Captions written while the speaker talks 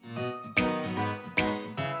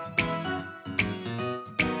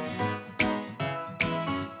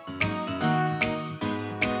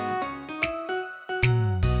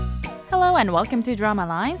Hello and welcome to Drama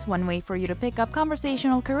Lines, one way for you to pick up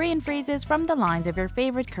conversational Korean phrases from the lines of your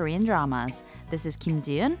favorite Korean dramas. This is Kim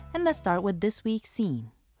Ji-eun, and let's start with this week's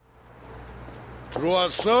scene.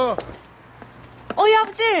 들어왔어? 예,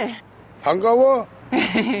 아버지. 반가워?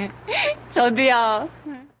 저도요.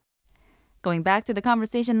 Going back to the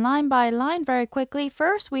conversation line by line very quickly,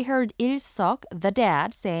 first we heard Il-seok, the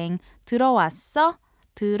dad, saying 들어왔어?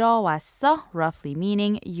 들어왔어? Roughly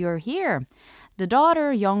meaning you're here. The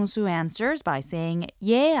daughter Young-soo answers by saying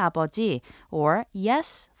예, 아버지 or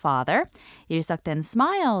yes, father. Il-seok then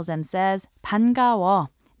smiles and says 반가워,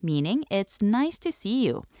 meaning it's nice to see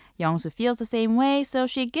you. Young-soo feels the same way, so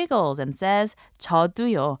she giggles and says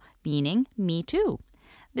저도요, meaning me too.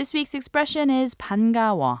 This week's expression is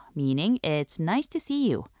반가워, meaning it's nice to see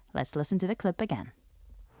you. Let's listen to the clip again.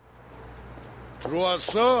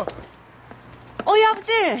 들어왔어? 예,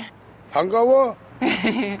 아버지. 반가워?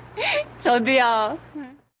 저도요.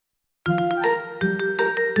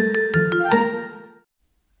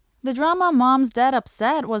 The drama Mom's Dead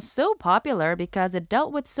Upset was so popular because it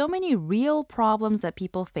dealt with so many real problems that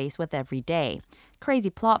people face with every day.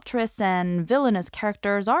 Crazy plot twists and villainous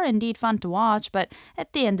characters are indeed fun to watch, but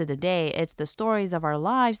at the end of the day, it's the stories of our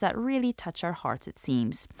lives that really touch our hearts, it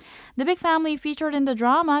seems. The big family featured in the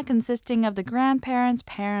drama, consisting of the grandparents,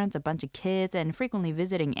 parents, a bunch of kids, and frequently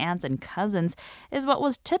visiting aunts and cousins, is what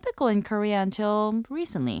was typical in Korea until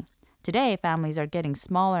recently. Today, families are getting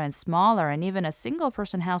smaller and smaller, and even a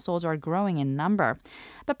single-person households are growing in number.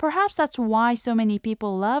 But perhaps that's why so many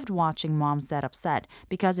people loved watching Moms That Upset,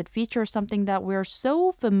 because it features something that we're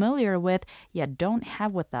so familiar with, yet don't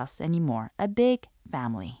have with us anymore, a big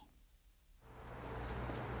family.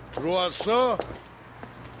 들어왔어?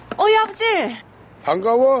 예, 아버지.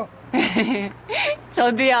 반가워?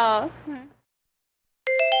 저도요.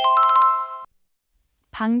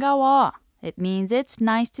 반가워. It means it's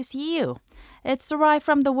nice to see you. It's derived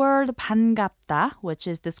from the word 반갑다, which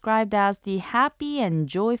is described as the happy and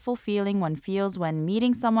joyful feeling one feels when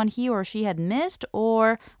meeting someone he or she had missed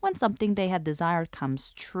or when something they had desired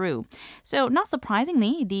comes true. So, not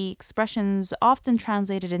surprisingly, the expression's often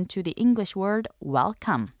translated into the English word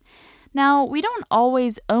welcome. Now, we don't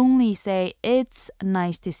always only say it's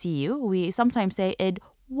nice to see you. We sometimes say it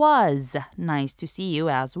was nice to see you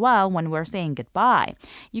as well when we're saying goodbye.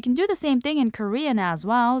 You can do the same thing in Korean as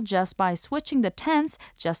well, just by switching the tense,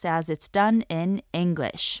 just as it's done in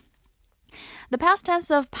English. The past tense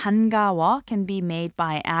of 반가워 can be made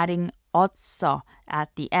by adding 어서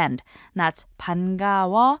at the end. That's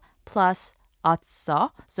반가워 plus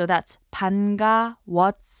어서. So that's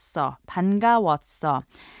반가웠어. 반가웠어.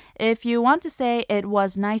 If you want to say it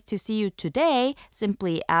was nice to see you today,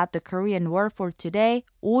 simply add the Korean word for today,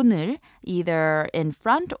 오늘, either in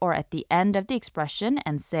front or at the end of the expression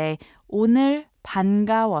and say 오늘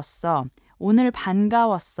반가웠어. 오늘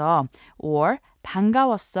반가웠어. Or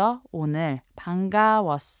반가웠어 오늘.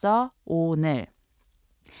 반가웠어 오늘.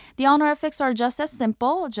 The honorifics are just as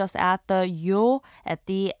simple. Just add the 요 at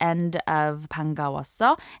the end of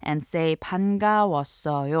반가웠어 and say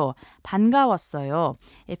반가웠어요. 반가웠어요.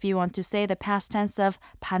 If you want to say the past tense of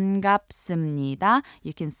반갑습니다,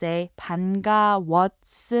 you can say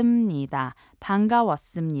반가웠습니다.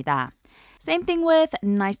 반가웠습니다. Same thing with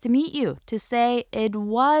nice to meet you. To say it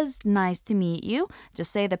was nice to meet you,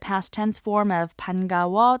 just say the past tense form of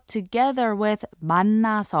반가워 together with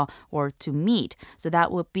만나서 or to meet. So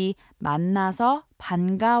that would be 만나서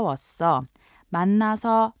반가웠어.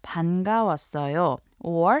 만나서 반가웠어요.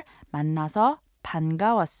 Or 만나서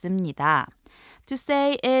반가웠습니다. To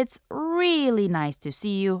say it's really nice to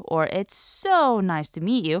see you or it's so nice to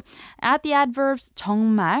meet you, add the adverbs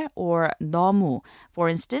정말 or 너무. For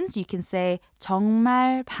instance, you can say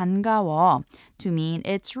정말 반가워 to mean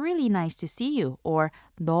it's really nice to see you or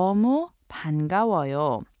너무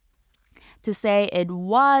반가워요. To say it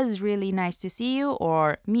was really nice to see you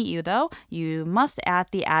or meet you though, you must add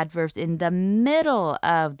the adverbs in the middle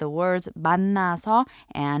of the words 만나서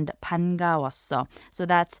and 반가웠어. So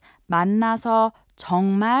that's 만나서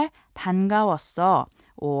정말 반가웠어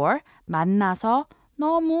or 만나서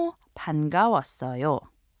너무 반가웠어요.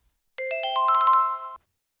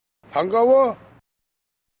 반가워?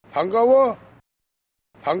 반가워?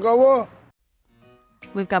 반가워?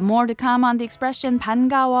 We've got more to come on the expression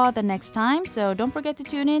반가워 the next time, so don't forget to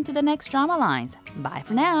tune in to the next Drama Lines. Bye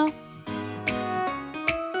for now.